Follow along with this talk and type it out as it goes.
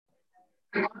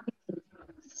Hello,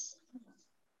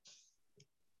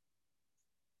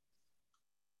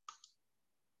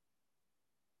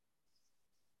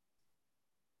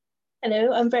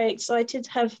 I'm very excited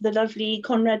to have the lovely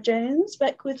Conrad Jones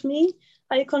back with me.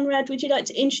 Hi, Conrad. Would you like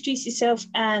to introduce yourself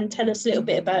and tell us a little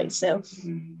bit about yourself?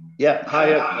 Yeah,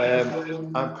 hi.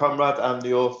 I'm Conrad. I'm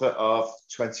the author of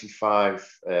 25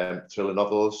 thriller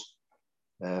novels.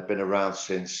 Been around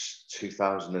since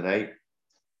 2008.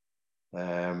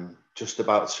 Just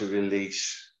about to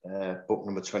release book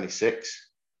number 26.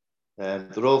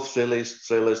 They're all thrillers.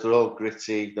 They're all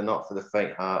gritty. They're not for the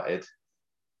faint-hearted.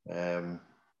 And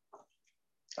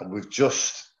we've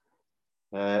just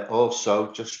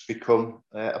also just become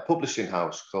a publishing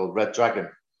house called Red Dragon.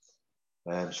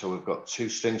 So we've got two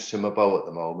strings to my bow at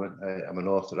the moment. I'm an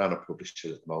author and a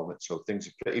publisher at the moment, so things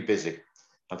are pretty busy.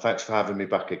 And thanks for having me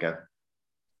back again.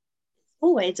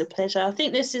 Always a pleasure. I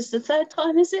think this is the third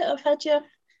time, is it? I've had you.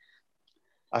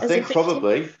 I think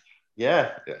probably,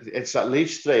 yeah. It's at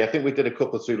least three. I think we did a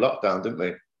couple through lockdown, didn't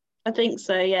we? I think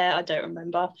so, yeah. I don't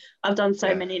remember. I've done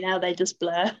so many now, they just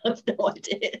blur. I've no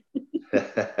idea.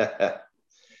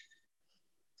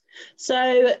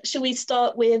 So, shall we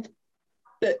start with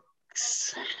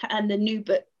books and the new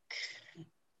book?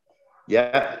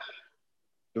 Yeah.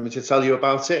 You want me to tell you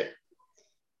about it?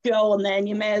 Go on then,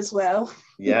 you may as well.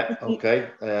 Yeah, okay.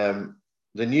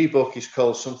 The new book is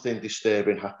called Something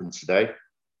Disturbing Happened Today.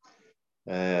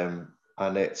 And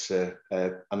it's an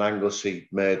Anglesey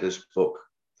murders book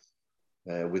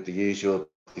with the usual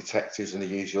detectives and the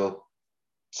usual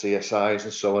CSIs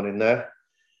and so on in there.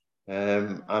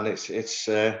 And it's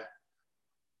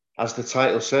as the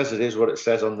title says, it is what it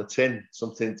says on the tin.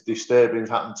 Something disturbing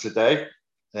happened today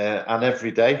and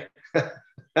every day.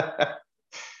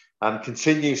 And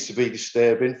continues to be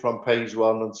disturbing from page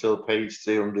 1 until page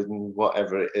 200 and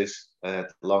whatever it is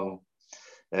long.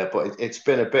 But it's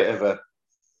been a bit of a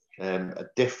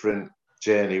different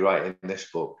journey writing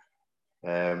this book.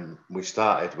 We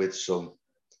started with some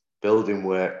building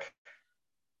work,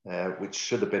 which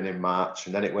should have been in March,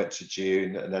 and then it went to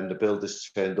June, and then the builders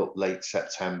turned up late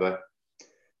September,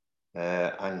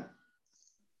 and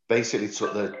basically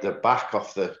took the back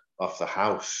off the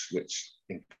house, which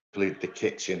included the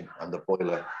kitchen and the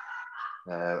boiler,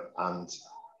 and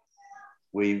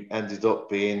we ended up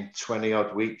being 20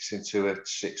 odd weeks into a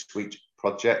 6-week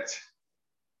project.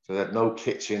 So that no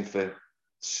kitchen for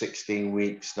 16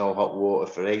 weeks, no hot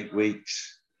water for 8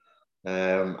 weeks.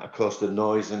 Of course, the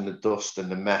noise and the dust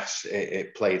and the mess,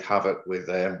 it played havoc with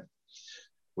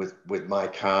my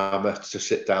karma to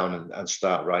sit down and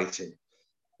start writing.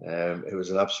 It was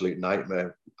an absolute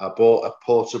nightmare. I bought a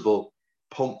portable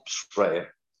pump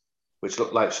sprayer, which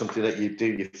looked like something that you do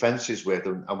your fences with,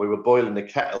 and we were boiling the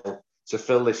kettle to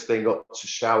fill this thing up to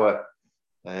shower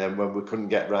when we couldn't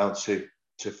get round to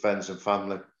friends and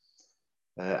family.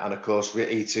 And of course, we're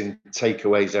eating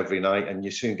takeaways every night, and you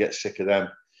soon get sick of them.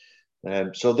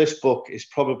 So this book is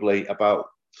probably about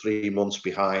 3 months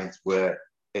behind where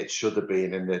it should have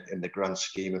been in the grand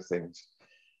scheme of things.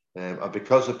 And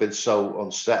because I've been so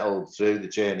unsettled through the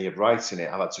journey of writing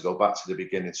it, I've had to go back to the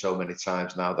beginning so many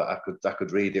times now that I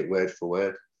could read it word for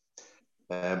word.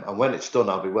 And when it's done,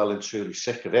 I'll be well and truly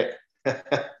sick of it.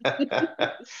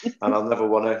 And I'll never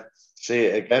want to see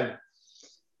it again.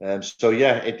 So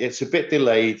yeah, it's a bit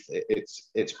delayed.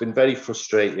 It's been very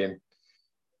frustrating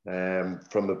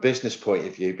from a business point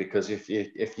of view, because if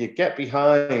you get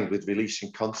behind with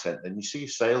releasing content, then you see your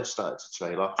sales start to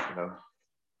trail off.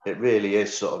 It really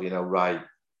is sort of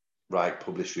write,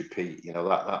 publish, repeat.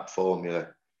 That formula.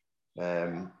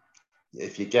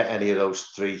 If you get any of those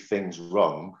 3 things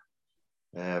wrong,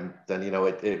 then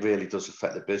it really does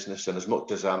affect the business. And as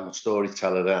much as I'm a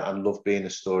storyteller and love being a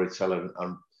storyteller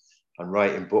and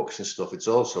writing books and stuff, it's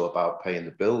also about paying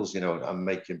the bills, and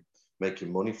making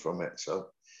money from it. So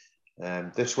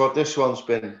this one's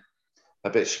been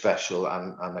a bit special,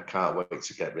 and I can't wait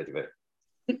to get rid of it.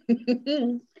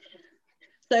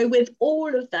 So with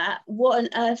all of that, what on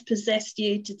earth possessed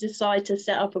you to decide to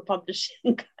set up a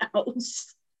publishing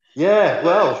house? Yeah,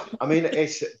 well, I mean,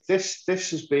 this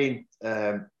has been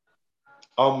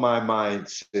on my mind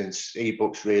since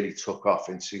ebooks really took off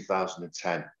in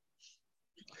 2010.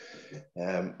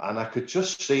 And I could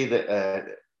just see that,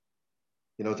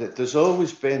 that there's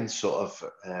always been sort of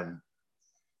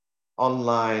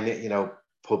online,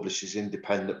 publishers,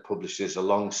 independent publishers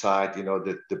alongside,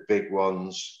 the big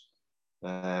ones.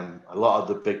 A lot of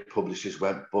the big publishers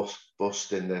went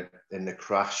bust in the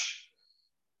crash.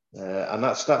 And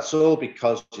that's all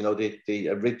because, the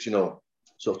original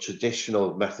sort of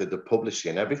traditional method of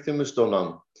publishing, everything was done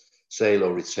on sale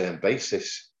or return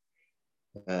basis.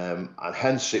 And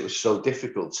hence it was so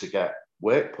difficult to get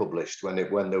work published when there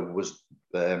was,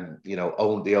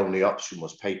 the only option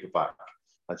was paperback,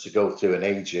 and to go through an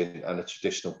agent and a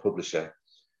traditional publisher.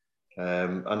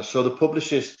 And so the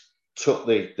publishers took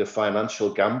the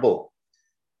financial gamble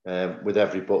with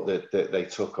every book that they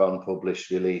took on, published,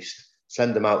 released,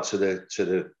 send them out to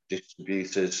the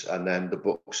distributors and then the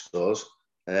bookstores.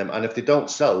 And if they don't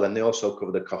sell, then they also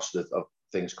cover the cost of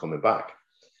things coming back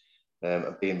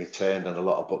and being returned, and a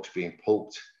lot of books being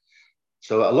pulped.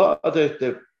 So a lot of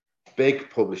the big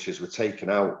publishers were taken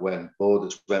out when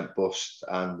Borders went bust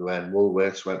and when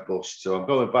Woolworths went bust. So I'm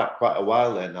going back quite a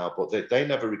while there now, but they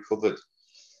never recovered.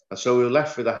 And so we were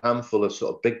left with a handful of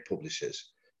sort of big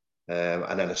publishers,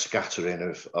 and then a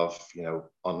scattering of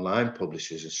online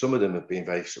publishers. And some of them have been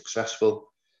very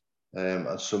successful,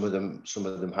 and some of them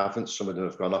haven't. Some of them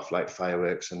have gone off like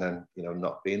fireworks and then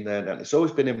not been there. And it's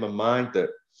always been in my mind that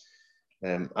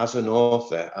as an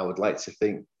author, I would like to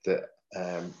think that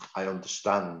I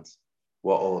understand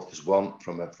what authors want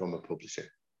from a publisher.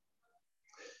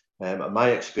 And my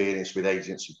experience with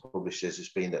agents and publishers has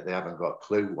been that they haven't got a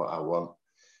clue what I want,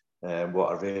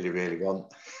 what I really, really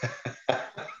want.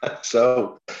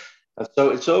 So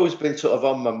it's always been sort of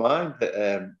on my mind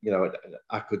that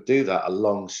I could do that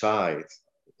alongside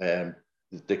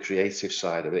the creative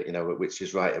side of it, which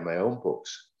is writing my own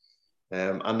books,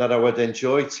 and that I would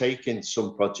enjoy taking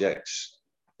some projects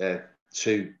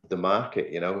to the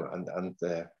market, and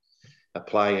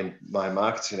applying my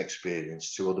marketing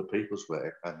experience to other people's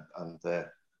work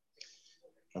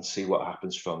and see what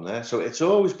happens from there. So it's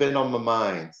always been on my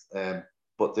mind,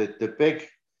 but the big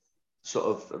sort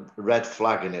of red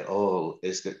flag in it all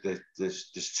is that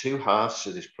there's two halves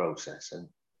to this process, and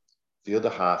the other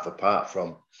half, apart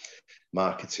from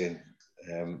marketing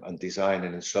and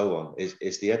designing and so on,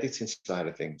 is the editing side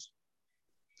of things.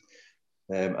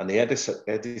 And the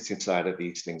editing side of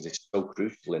these things is so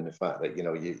crucial in the fact that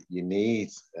you need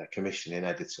a commissioning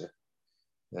editor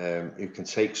who can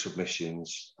take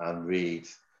submissions and read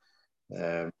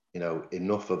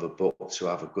enough of a book to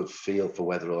have a good feel for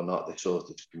whether or not this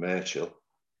author's commercial.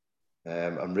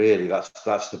 And really,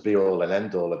 that's the be all and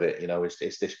end all of it.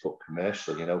 Is this book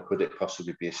commercial? Could it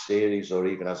possibly be a series, or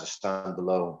even as a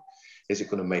standalone? Is it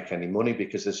going to make any money?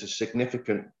 Because there's a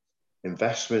significant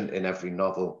investment in every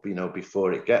novel,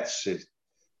 before it gets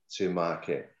to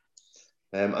market.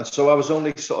 And so I was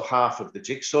only sort of half of the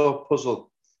jigsaw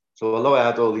puzzle. So although I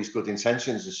had all these good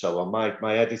intentions and so on,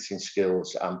 my editing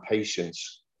skills and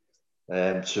patience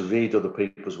to read other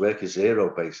people's work is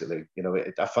zero, basically.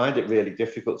 I find it really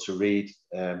difficult to read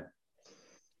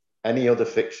any other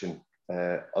fiction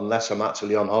unless I'm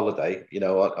actually on holiday,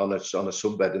 on a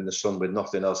sunbed in the sun with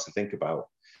nothing else to think about.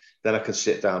 Then I can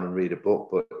sit down and read a book.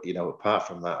 But, apart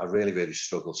from that, I really, really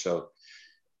struggle. So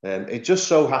it just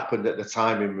so happened that the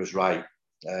timing was right,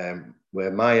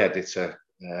 where my editor,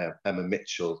 Emma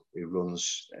Mitchell, who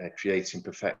runs Creating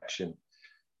Perfection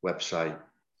website,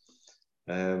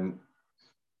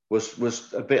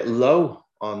 was a bit low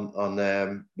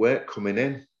on work coming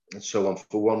in and so on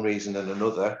for one reason and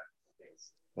another.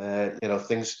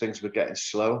 Things were getting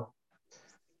slow.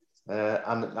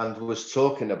 And was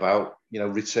talking about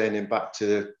returning back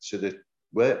to the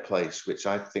workplace, which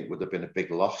I think would have been a big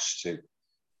loss to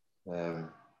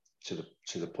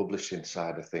the publishing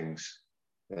side of things.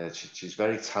 She's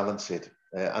very talented,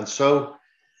 and so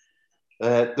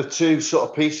the two sort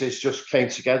of pieces just came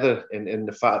together in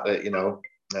the fact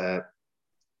that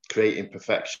Creating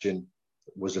Perfection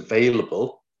was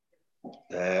available,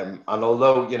 and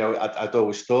although I'd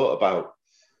always thought about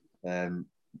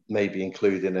maybe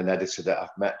including an editor that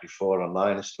I've met before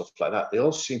online and stuff like that, they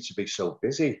all seem to be so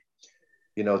busy,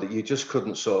 that you just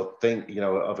couldn't sort of think,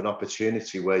 of an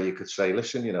opportunity where you could say,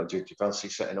 listen, do you fancy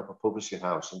setting up a publishing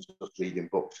house and just reading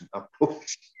books and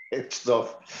publishing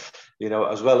stuff,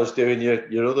 as well as doing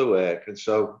your other work. And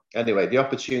so anyway, the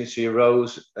opportunity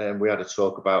arose and we had a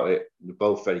talk about it. We're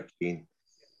both very keen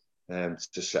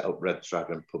to set up Red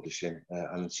Dragon Publishing.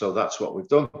 And so that's what we've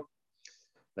done.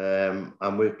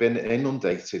 And we've been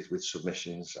inundated with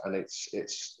submissions, and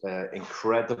it's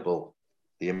incredible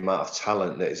the amount of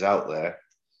talent that is out there.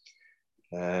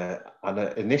 And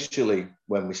initially,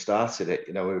 when we started it,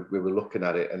 we were looking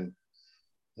at it,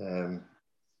 and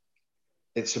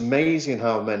it's amazing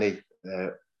how many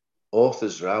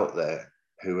authors are out there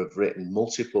who have written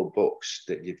multiple books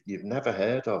that you've never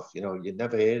heard of. You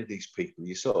never hear of these people.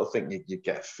 You sort of think you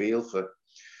get a feel for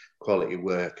quality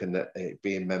work, and that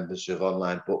being members of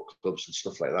online book clubs and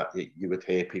stuff like that, you would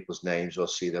hear people's names or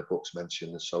see their books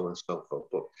mentioned and so on and so forth.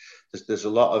 But there's a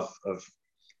lot of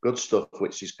good stuff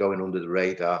which is going under the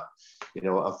radar,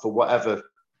 and for whatever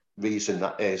reason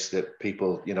that is that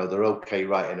people, you know, they're okay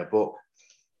writing a book.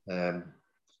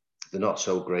 They're not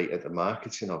so great at the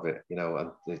marketing of it, you know,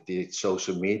 and the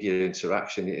social media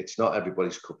interaction, it's not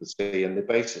everybody's cup of tea, and they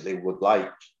basically would like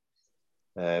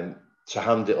to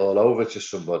hand it all over to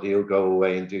somebody who'll go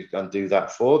away and do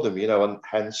that for them, you know, and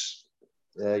hence,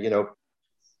 you know,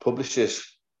 publishers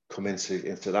come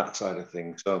into that side of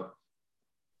things. So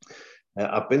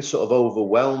I've been sort of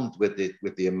overwhelmed with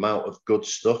the amount of good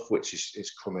stuff which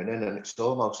is coming in, and it's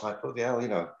almost like, oh yeah, you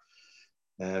know,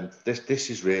 this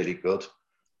is really good.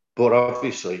 But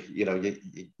obviously, you know,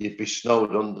 you'd be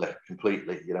snowed under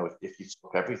completely, you know, if you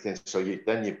took everything. So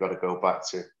then you've got to go back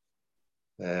to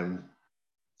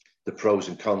the pros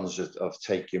and cons of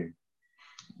taking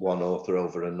one author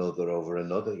over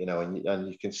another, you know, and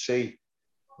you can see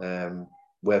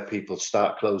where people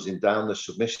start closing down the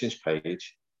submissions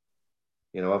page.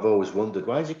 You know, I've always wondered,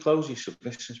 why does he close his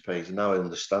submissions page? And now I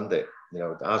understand it. You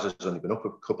know, ours has only been up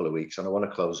a couple of weeks and I want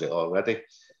to close it already.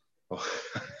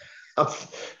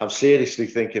 I'm seriously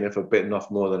thinking if I've bitten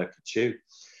off more than I could chew.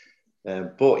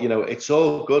 But, you know, it's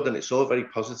all good and it's all very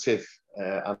positive,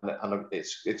 and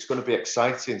it's going to be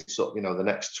exciting. So, you know, the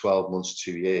next 12 months,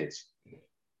 2 years,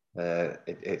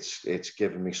 it's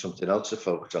given me something else to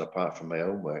focus on apart from my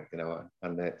own work, you know,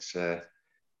 and it's,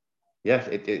 yeah,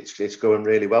 it's going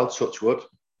really well, touch wood.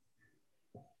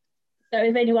 So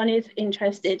if anyone is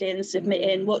interested in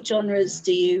submitting, what genres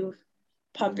do you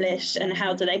publish and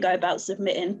how do they go about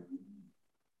submitting?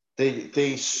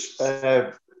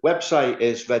 The website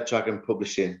is Red Dragon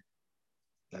Publishing,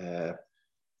 and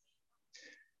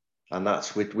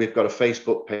that's we've got a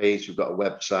Facebook page, we've got a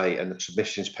website, and the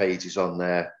submissions page is on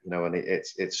there. You know, and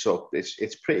it's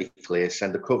pretty clear.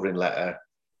 Send a covering letter,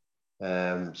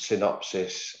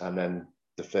 synopsis, and then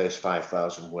the first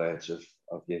 5,000 words of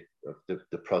the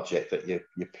project that you're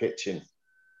pitching.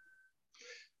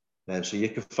 And so you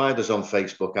can find us on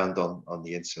Facebook and on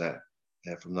the internet.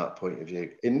 From that point of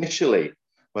view, initially,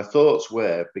 my thoughts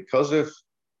were, because of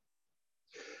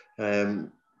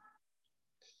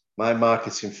my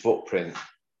marketing footprint,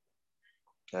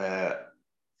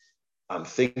 I'm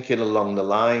thinking along the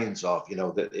lines of, you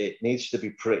know, that it needs to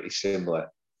be pretty similar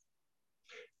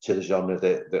to the genre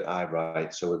that I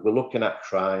write. So we're looking at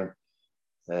crime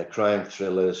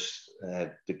thrillers,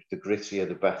 the grittier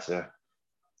the better.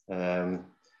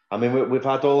 I mean, we've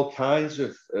had all kinds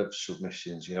of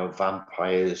submissions, you know,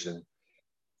 vampires and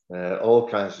all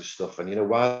kinds of stuff. And, you know,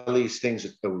 while these things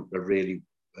are really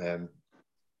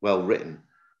well written,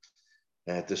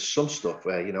 there's some stuff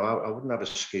where, you know, I wouldn't have a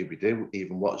Scooby-Doo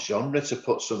even what genre to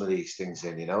put some of these things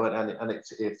in, you know, and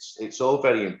it's all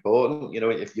very important. You know,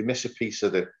 if you miss a piece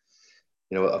of the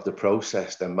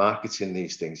process, then marketing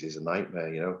these things is a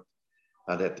nightmare, you know.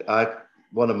 And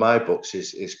one of my books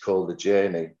is called The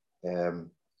Journey.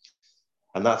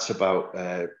 And that's about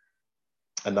a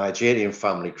Nigerian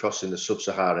family crossing the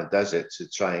sub-Saharan desert to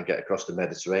try and get across the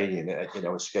Mediterranean, you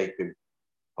know, escaping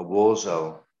a war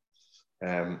zone.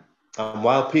 And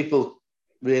while people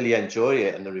really enjoy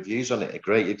it and the reviews on it are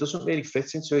great, it doesn't really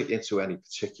fit into any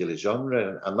particular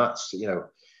genre. And that's, you know,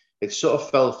 it sort of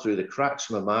fell through the cracks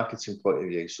from a marketing point of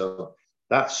view. So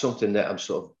that's something that I'm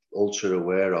sort of ultra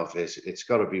aware of, is it's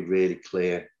got to be really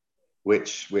clear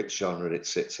which genre it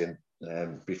sits in.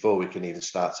 Before we can even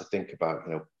start to think about,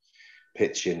 you know,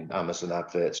 pitching Amazon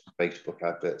adverts, Facebook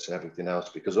adverts, and everything else,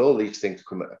 because all these things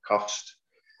come at a cost.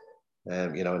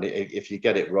 You know, and if you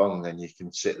get it wrong, then you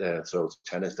can sit there and throw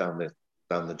tenors down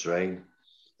the drain,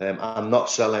 and not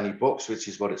sell any books, which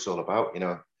is what it's all about. You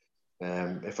know,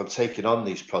 if I'm taking on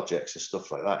these projects and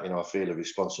stuff like that, you know, I feel a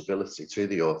responsibility to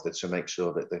the author to make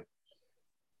sure that they're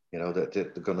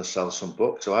going to sell some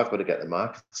books. So I've got to get the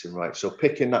marketing right. So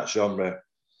picking that genre.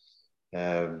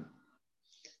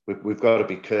 We've got to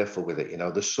be careful with it. You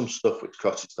know, there's some stuff which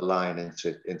crosses the line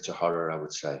into horror, I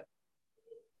would say.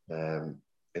 You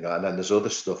know, and then there's other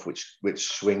stuff which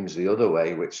swings the other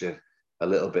way, which are a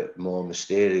little bit more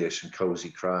mysterious and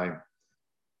cozy crime.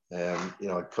 You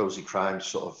know, cozy crime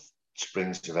sort of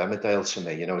springs of Emmerdale to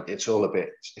me. You know, it's all a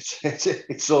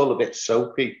bit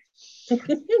soapy.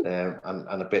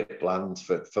 And a bit bland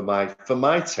for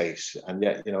my taste, and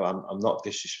yet, you know, I'm not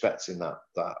disrespecting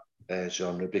that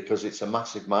genre, because it's a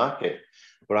massive market,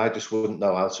 but I just wouldn't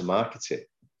know how to market it.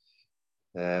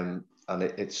 And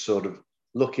it's sort of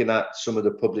looking at some of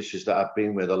the publishers that I've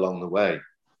been with along the way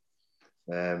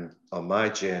on my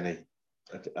journey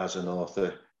as an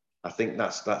author. I think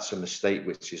that's a mistake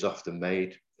which is often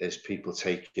made, is people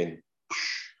taking,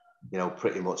 you know,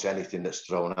 pretty much anything that's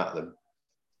thrown at them,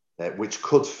 which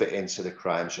could fit into the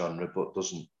crime genre but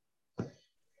doesn't,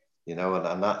 you know,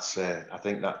 and that's I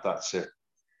think that's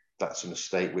that's a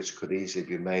mistake which could easily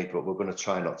be made, but we're going to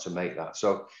try not to make that.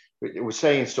 So we're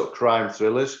saying sort of crime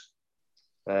thrillers.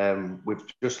 We've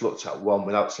just looked at one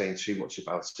without saying too much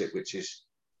about it, which is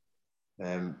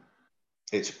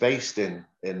it's based in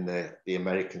the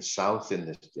American South in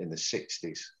the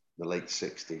 60s, the late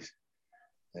 60s,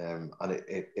 and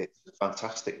it's a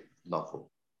fantastic novel.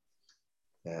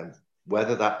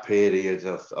 Whether that period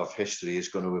of history is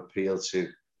going to appeal to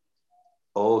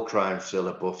all crime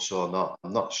thriller buffs or not,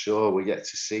 I'm not sure. We get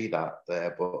to see that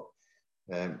there, but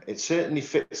it certainly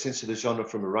fits into the genre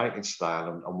from a writing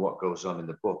style and what goes on in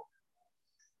the book.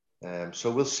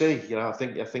 So we'll see. You know, I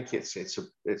think it's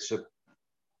a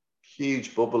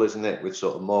huge bubble, isn't it? With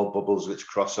sort of more bubbles which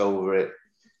cross over it.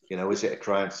 You know, is it a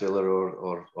crime thriller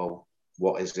or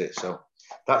what is it? So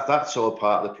that's all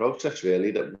part of the process,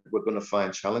 really, that we're going to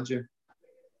find challenging.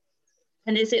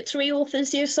 And is it 3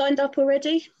 authors you've signed up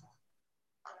already?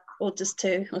 Or just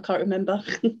 2? I can't remember.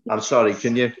 I'm sorry,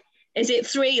 can you? Is it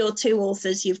 3 or 2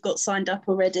 authors you've got signed up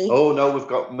already? Oh, no, we've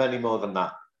got many more than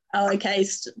that. Oh, okay.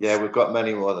 Yeah, we've got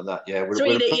many more than that. Yeah, we're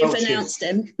that you've announced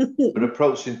them. We're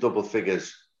approaching double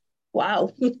figures. Wow.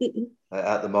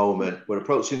 At the moment, we're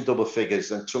approaching double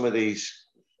figures, and some of these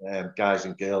guys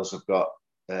and girls have got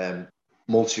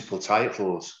multiple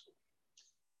titles.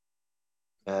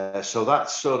 So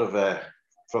that's sort of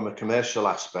from a commercial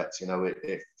aspect, you know,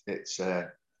 it's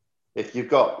if you've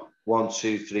got 1,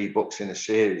 2, 3 books in a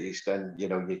series, then you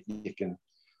know you can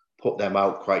put them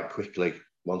out quite quickly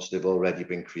once they've already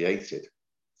been created,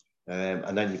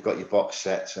 and then you've got your box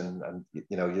sets and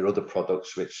you know your other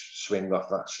products which swing off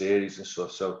that series and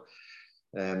stuff. So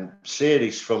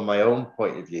series, from my own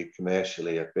point of view,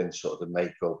 commercially, have been sort of the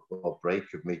make or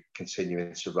break of me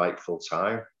continuing to write full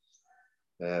time.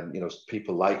 You know,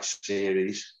 people like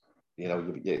series. You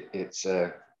know,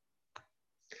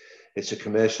 it's a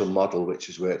commercial model which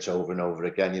has worked over and over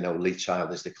again. You know, Lee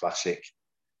Child is the classic,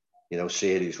 you know,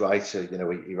 series writer. You know,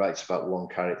 he writes about one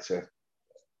character,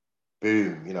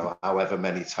 boom, you know, however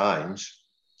many times,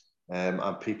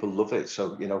 and people love it.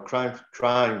 So, you know,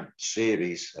 crime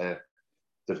series,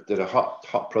 they're a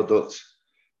hot product,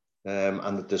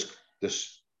 and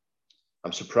there's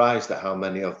I'm surprised at how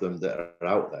many of them that are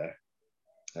out there,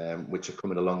 which are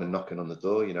coming along and knocking on the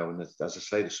door. You know, and as I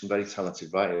say, there's some very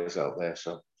talented writers out there.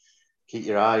 So keep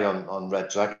your eye on Red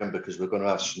Dragon, because we're going to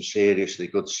have some seriously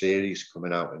good series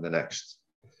coming out in the next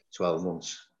 12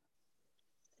 months.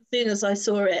 As soon as I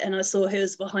saw it and I saw who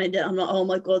was behind it, I'm like, oh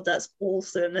my God, that's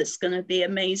awesome. It's going to be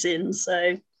amazing.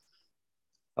 So,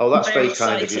 oh, that's very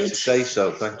kind of you to say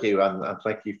so. Thank you. And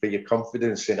thank you for your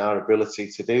confidence in our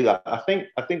ability to do that. I think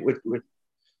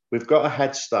we've got a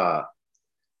head start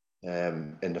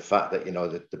in the fact that, you know,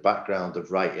 the background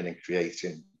of writing and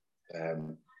creating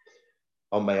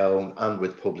on my own and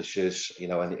with publishers, you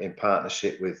know, and in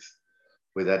partnership with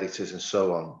editors and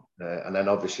so on. And then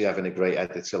obviously having a great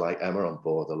editor like Emma on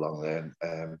board along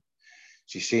there.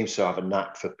 She seems to have a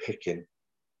knack for picking,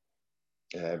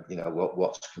 you know,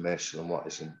 what's commercial and what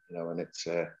isn't, you know, and it's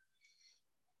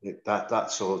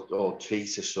that's all key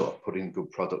to sort of putting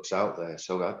good products out there.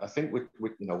 So I think we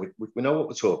know what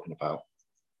we're talking about.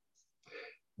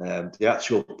 The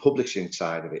actual publishing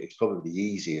side of it is probably the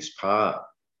easiest part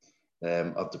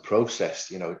of the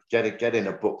process. You know, getting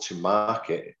a book to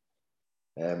market.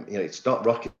 You know, it's not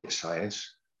rocket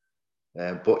science,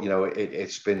 but you know,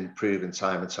 it's been proven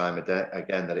time and time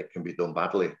again that it can be done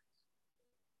badly.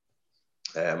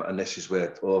 And this is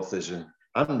where authors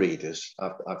and readers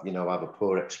have a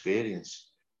poor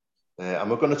experience, and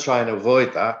we're going to try and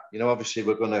avoid that. You know, obviously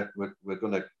we're going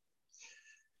to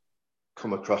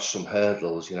come across some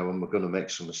hurdles, you know, and we're going to make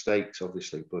some mistakes,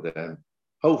 obviously, but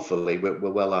hopefully we're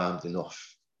well armed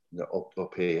enough, you know,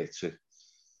 up here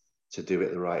to do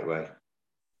it the right way.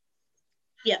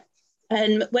 Yeah.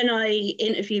 And when I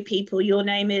interview people, your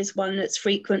name is one that's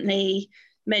frequently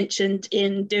mentioned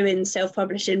in doing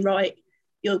self-publishing, right?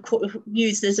 You're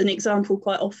used as an example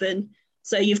quite often.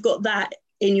 So you've got that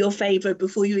in your favour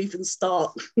before you even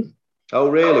start. Oh,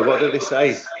 really? What did they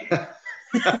say?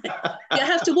 You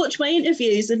have to watch my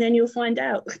interviews and then you'll find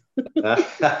out.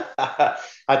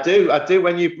 I do.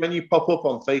 When you pop up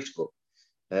on Facebook,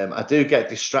 I do get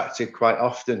distracted quite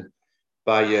often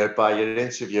by your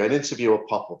interview. An interview will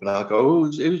pop up and I'll go,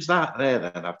 who's that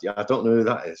there? And I don't know who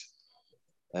that is.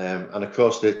 And of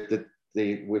course,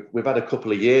 we've had a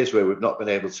couple of years where we've not been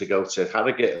able to go to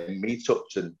Harrogate and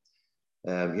meetups and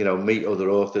you know, meet other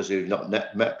authors who've not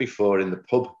met before in the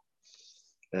pub.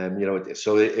 You know,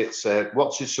 so it's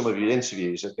watching some of your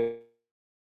interviews. I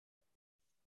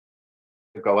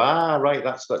go, right,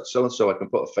 that's so and so. I can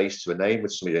put a face to a name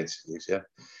with some of your interviews. Yeah,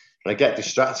 And I get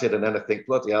distracted, and then I think,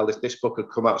 bloody hell, this book would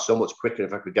come out so much quicker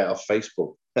if I could get off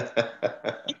Facebook.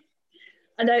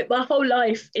 I know my whole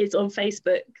life is on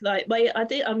Facebook. Like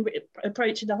I'm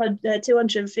approaching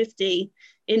 250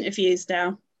 interviews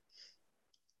now.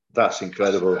 That's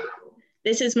incredible.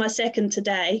 This is my second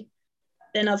today.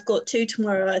 Then I've got 2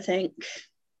 tomorrow, I think.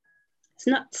 It's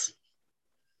nuts.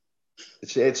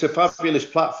 It's a fabulous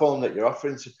platform that you're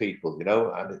offering to people, you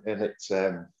know, and it's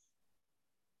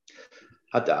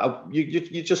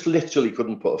you just literally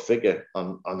couldn't put a figure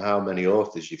on how many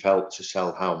authors you've helped to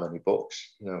sell how many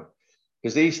books, you know,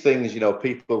 because these things, you know,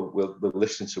 people will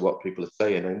listen to what people are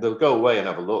saying and they'll go away and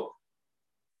have a look.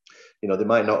 You know, they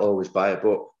might not always buy a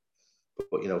book,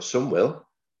 but you know, some will.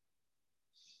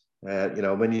 You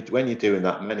know, when you're doing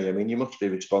that many, I mean, you must be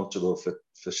responsible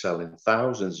for selling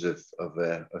thousands of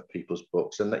people's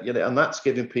books, and that, you know, and that's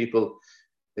giving people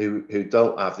who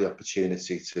don't have the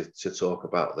opportunity to talk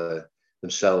about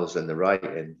themselves and the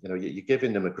writing. You know, you're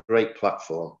giving them a great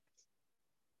platform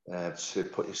to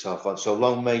put yourself on. So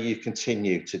long may you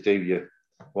continue to do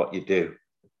what you do.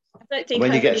 I don't think and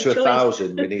when I you get to choice.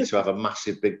 1,000, we need to have a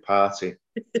massive big party.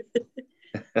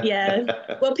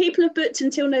 Yeah. Well, people have booked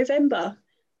until November.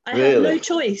 I Really? have no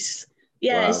choice.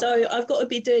 Yeah, Wow. so I've got to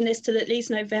be doing this till at least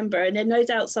November, and then no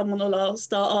doubt someone will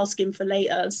start asking for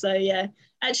later. So yeah,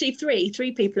 actually three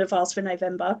people have asked for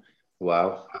November.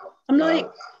 Wow. I'm like,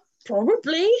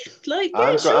 probably. Like,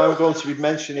 yeah, I'm going to be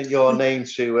mentioning your name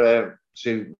to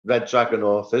Red Dragon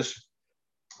authors,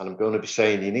 and I'm going to be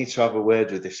saying you need to have a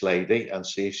word with this lady and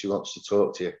see if she wants to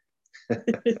talk to you.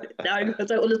 No, I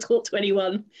don't want to talk to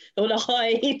anyone. I want to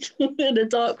hide in a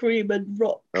dark room and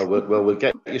rock. Oh, well, we'll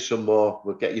get you some more.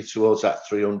 We'll get you towards that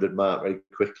 300 mark very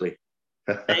quickly.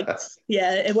 Thanks.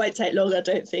 Yeah, it won't take long, I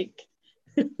don't think.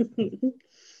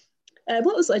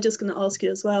 What was I just going to ask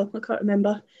you as well? I can't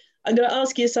remember. I'm going to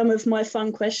ask you some of my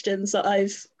fun questions that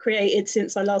I've created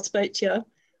since I last spoke to you,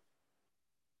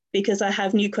 because I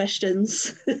have new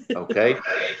questions. Okay.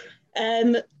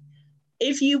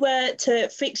 If you were to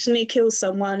fictionally kill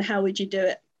someone, how would you do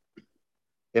it?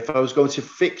 If I was going to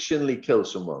fictionally kill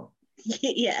someone?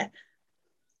 Yeah.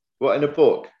 What, in a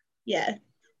book? Yeah.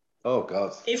 Oh,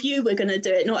 God. If you were going to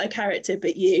do it, not a character,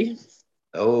 but you.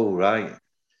 Oh, right.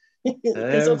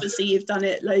 Because obviously you've done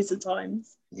it loads of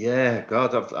times. Yeah,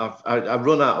 God, I've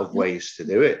run out of ways to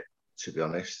do it, to be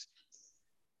honest.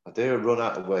 I do run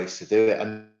out of ways to do it.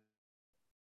 And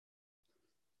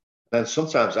then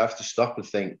sometimes I have to stop and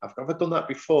think, I've never done that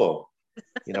before.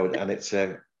 You know, and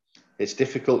it's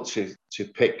difficult to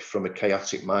pick from a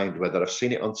chaotic mind whether I've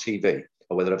seen it on TV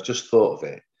or whether I've just thought of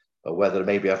it or whether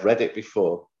maybe I've read it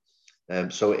before.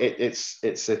 So it's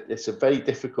a very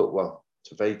difficult one.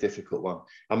 It's a very difficult one.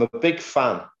 I'm a big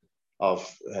fan of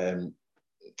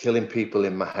killing people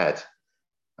in my head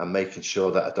and making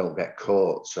sure that I don't get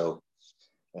caught. So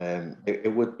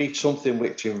it would be something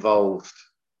which involved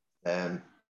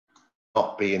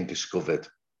not being discovered.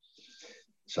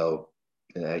 So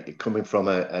coming from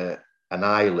an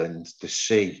island, the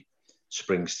sea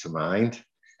springs to mind.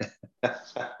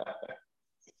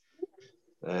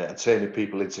 Turning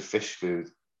people into fish food.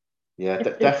 Yeah,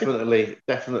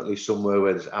 definitely somewhere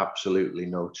where there's absolutely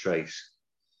no trace.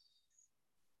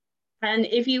 And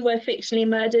if you were fictionally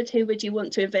murdered, who would you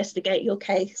want to investigate your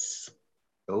case?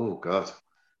 Oh, God.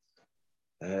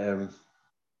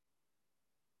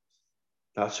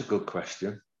 That's a good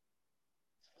question.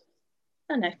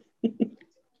 I know. It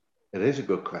is a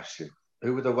good question.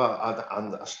 Who would have?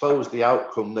 And I suppose the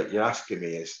outcome that you're asking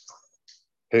me is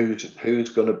who's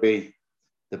going to be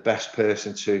the best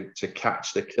person to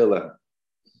catch the killer?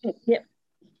 Yep.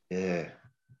 Yeah.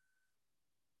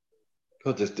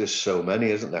 God, there's so many,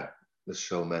 isn't there? There's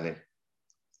so many.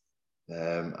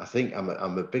 I think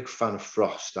I'm a big fan of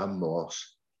Frost and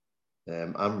Morse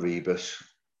and Rebus.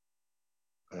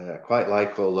 I quite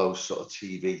like all those sort of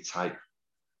TV type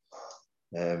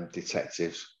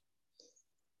detectives.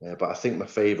 But I think my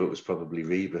favourite was probably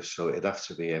Rebus, so it'd have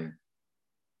to be him.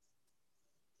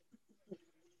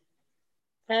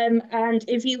 And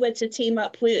if you were to team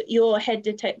up with your head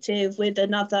detective with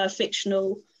another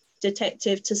fictional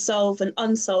detective to solve an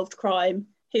unsolved crime,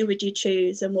 who would you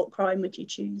choose and what crime would you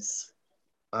choose?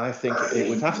 I think it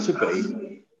would have to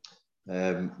be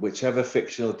whichever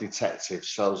fictional detective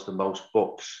sells the most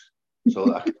books so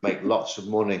that I could make lots of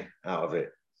money out of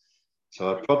it.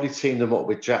 So I'd probably team them up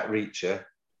with Jack Reacher.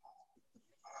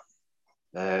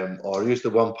 Or who's the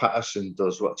one Patterson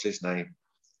does? What's his name?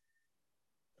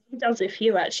 He does a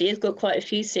few, actually. He's got quite a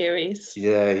few series.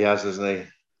 Yeah, he has, hasn't he?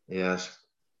 He has.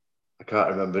 I can't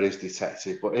remember his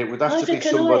detective, but it would have to be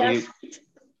somebody...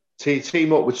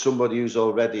 Team up with somebody who's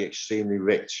already extremely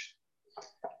rich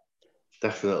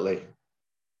definitely.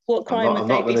 What crime would I'm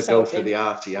they not be going to go for solving? the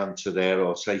arty answer there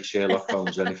or say Sherlock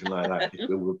Holmes or anything like that. It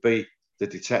would be the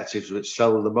detectives which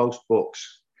sell the most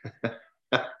books.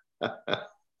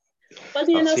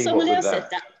 Funny I'll enough, team up someone with else them.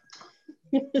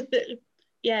 said that.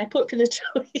 Yeah, popular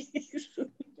choice.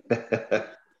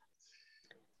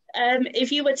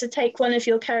 If you were to take one of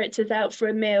your characters out for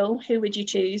a meal, who would you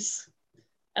choose?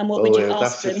 And what would Oh, you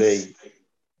ask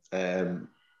them?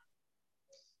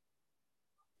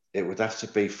 It would have to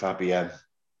be Fabienne.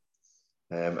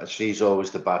 And she's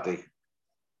always the baddie.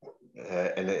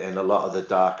 In a lot of the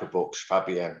darker books,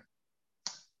 Fabienne.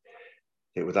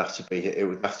 It would have to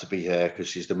be her because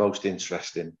she's the most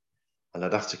interesting, and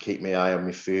I'd have to keep my eye on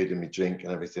my food and my drink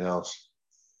and everything else.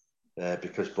 But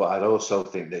I'd also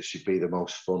think that she'd be the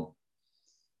most fun.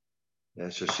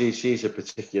 So she's a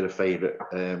particular favourite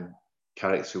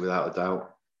character without a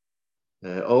doubt.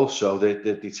 Also,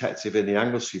 the detective in the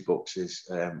Anglesey books is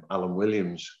Alan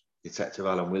Williams, Detective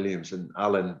Alan Williams. And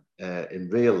Alan, in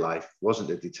real life, wasn't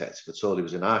a detective at all. He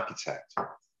was an architect.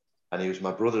 And he was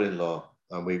my brother-in-law.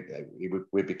 And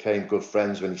we became good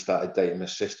friends when he started dating my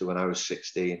sister when I was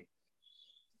 16.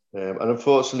 And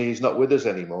unfortunately, he's not with us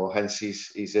anymore. Hence,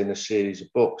 he's in a series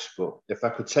of books. But if I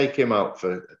could take him out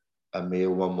for a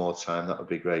meal one more time, that would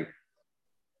be great.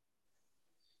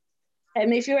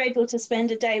 If you're able to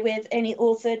spend a day with any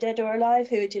author, dead or alive,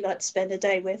 who would you like to spend a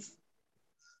day with?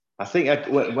 I think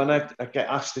when I get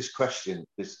asked this question,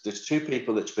 there's two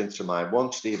people that spring to mind.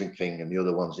 One, Stephen King, and the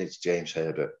other one's it's James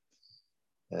Herbert.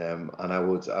 And I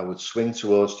would swing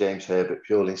towards James Herbert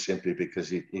purely and simply because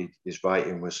his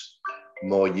writing was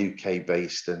more UK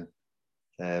based and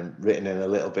written in a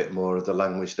little bit more of the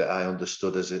language that I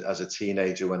understood as a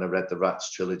teenager when I read the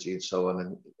Rats trilogy and so on.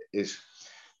 And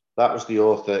that was the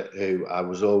author who I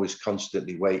was always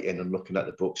constantly waiting and looking at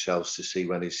the bookshelves to see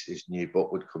when his new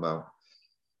book would come out.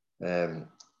 And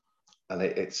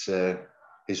it's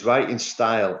his writing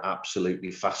style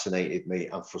absolutely fascinated me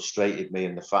and frustrated me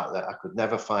in the fact that I could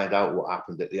never find out what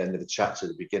happened at the end of the chapter,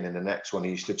 the beginning of the next one.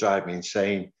 He used to drive me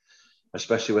insane,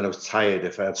 especially when I was tired,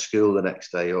 if I had school the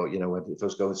next day or, if I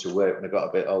was going to work when I got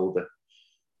a bit older.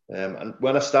 And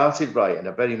when I started writing,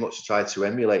 I very much tried to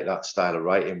emulate that style of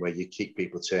writing where you keep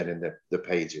people turning the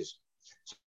pages.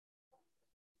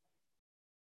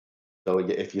 So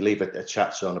if you leave a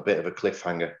chapter on a bit of a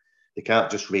cliffhanger, they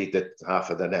can't just read the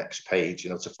half of the next page,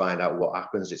 to find out what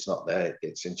happens. It's not there.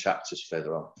 It's in chapters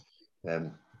further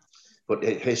on. But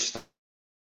his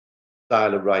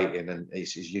style of writing and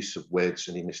his use of words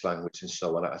and English language and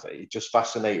so on, it just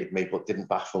fascinated me, but didn't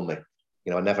baffle me.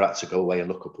 I never had to go away and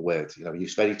look up a word. He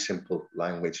used very simple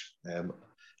language and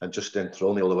just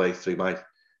enthralled me all the way through my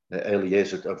early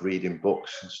years of reading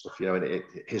books and stuff. And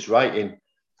his writing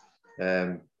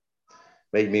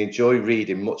made me enjoy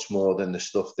reading much more than the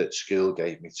stuff that school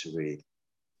gave me to read.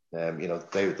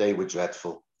 They were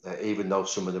dreadful. Even though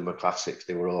some of them were classics,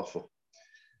 they were awful.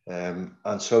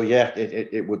 And so, yeah,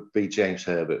 it would be James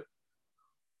Herbert.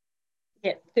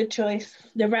 Yeah, good choice.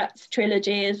 The Rats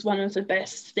trilogy is one of the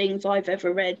best things I've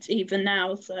ever read, even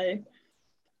now. So,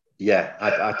 yeah,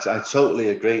 I totally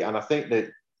agree, and I think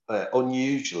that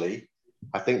unusually,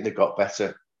 I think they got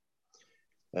better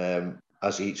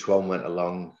as each one went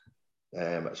along.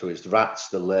 So it's Rats,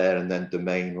 The Lair, and then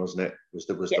Domain, wasn't it? Was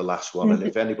the last one. And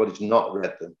if anybody's not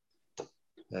read them,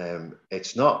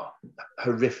 it's not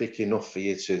horrific enough for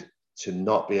you to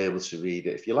not be able to read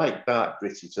it. If you like dark,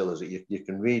 gritty thrillers, you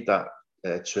can read that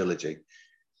trilogy,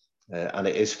 and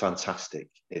it is fantastic.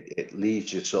 It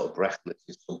leaves you sort of breathless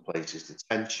in some places. The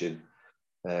tension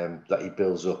that he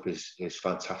builds up is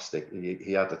fantastic.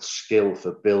 He had a skill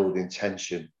for building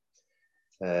tension.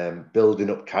 Building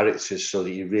up characters so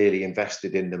that you really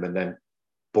invested in them, and then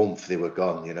boom, they were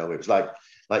gone. It was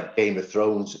like Game of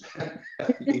Thrones.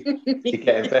 you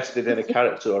get invested in a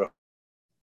character or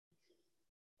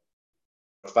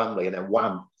a family, and then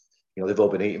wham, they've all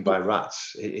been eaten by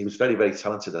rats. He was very, very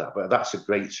talented at that. But that's a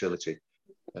great trilogy,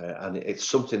 and it's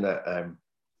something that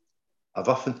I've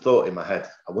often thought in my head.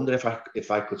 I wonder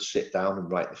if I could sit down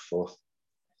and write the fourth.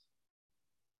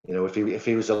 If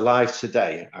he was alive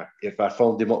today, if I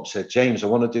phoned him up and said, James, I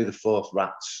want to do the fourth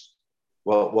Rats,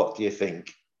 what do you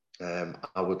think?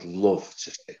 I would love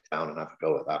to sit down and have a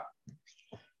go at that.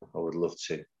 I would love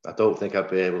to. I don't think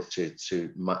I'd be able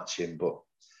to match him, but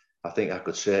I think I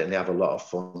could certainly have a lot of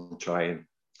fun trying.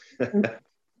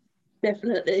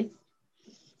 Definitely.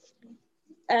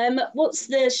 What's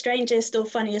the strangest or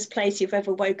funniest place you've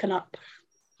ever woken up?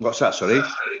 What's that, sorry?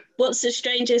 What's the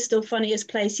strangest or funniest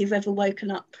place you've ever woken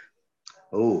up?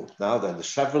 Oh, now then, there's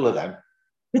several of them.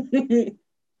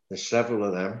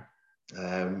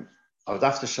 I would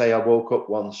have to say I woke up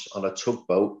once on a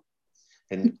tugboat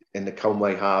in the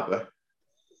Conway Harbour.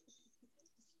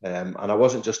 And I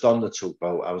wasn't just on the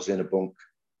tugboat, I was in a bunk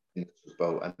in the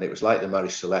tugboat, and it was like the Mary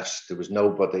Celeste. There was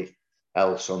nobody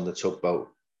else on the tugboat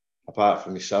apart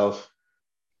from myself.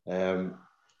 And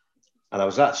I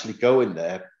was actually going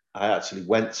there. I actually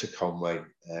went to Conway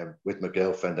with my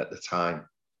girlfriend at the time.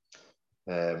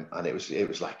 And it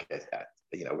was like,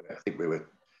 you know, I think we were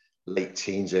late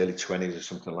teens, early 20s or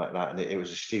something like that. And it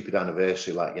was a stupid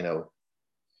anniversary, like, you know,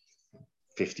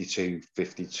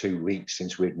 52 weeks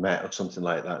since we'd met or something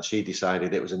like that. She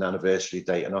decided it was an anniversary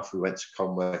date, and off we went to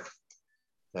Conway.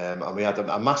 And we had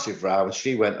a massive row, and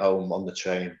she went home on the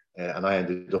train, and I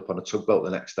ended up on a tugboat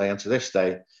the next day. And to this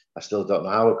day, I still don't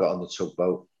know how I got on the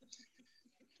tugboat.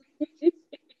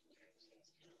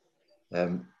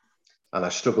 And I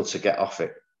struggled to get off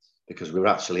it because we were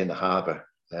actually in the harbour.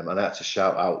 And I had to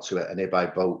shout out to a nearby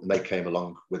boat, and they came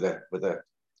along with a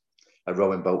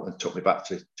rowing boat and took me back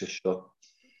to shore.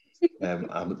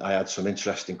 I had some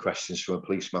interesting questions from a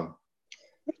policeman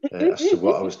as to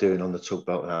what I was doing on the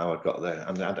tugboat and how I got there.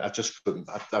 And I just couldn't,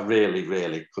 I really,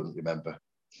 really couldn't remember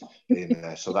being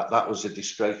there. So that was a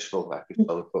disgraceful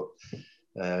episode, but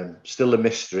still a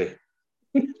mystery.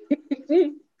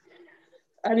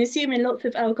 I'm assuming lots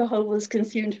of alcohol was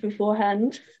consumed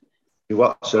beforehand.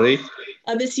 What, sorry?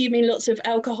 I'm assuming lots of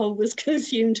alcohol was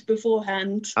consumed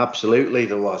beforehand. Absolutely,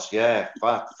 there was, yeah,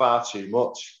 far too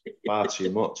much.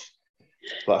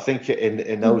 But I think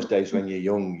in those days when you're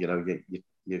young, you know,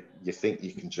 you think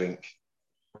you can drink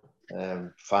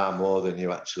far more than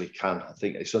you actually can. I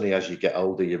think it's only as you get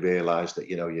older you realise that,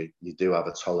 you know, you do have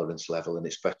a tolerance level, and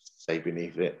it's better to stay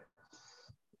beneath it.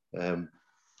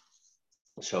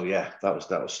 So yeah, that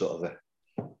was sort of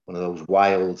one of those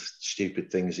wild,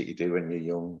 stupid things that you do when you're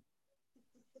young.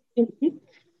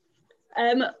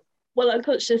 Well, I'm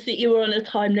conscious that you were on a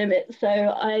time limit, so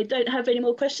I don't have any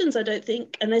more questions, I don't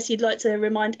think, unless you'd like to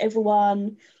remind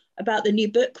everyone about the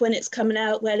new book, when it's coming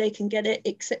out, where they can get it,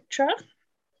 etc.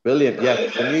 Brilliant. Yeah,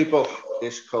 the new book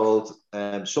is called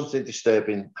Something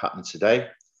Disturbing Happened Today,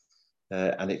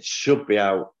 and it should be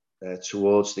out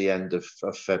towards the end of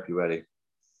February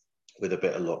with a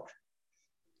bit of luck.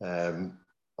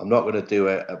 I'm not going to do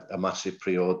a massive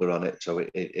pre-order on it, so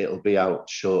it'll be out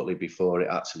shortly before it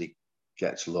actually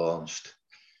gets launched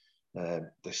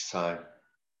this time.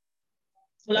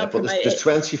 Well, but there's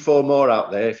 24 more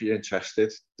out there if you're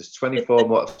interested. There's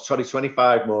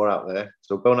 25 more out there.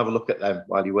 So go and have a look at them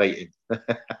while you're waiting.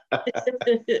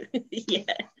 Yeah.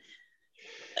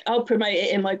 I'll promote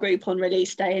it in my group on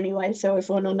release day anyway, so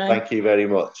everyone will know. Thank you very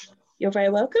much. You're very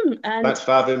welcome. And thanks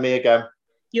for having me again.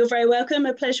 You're very welcome.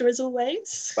 A pleasure as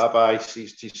always. Bye-bye.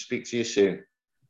 Speak to you soon.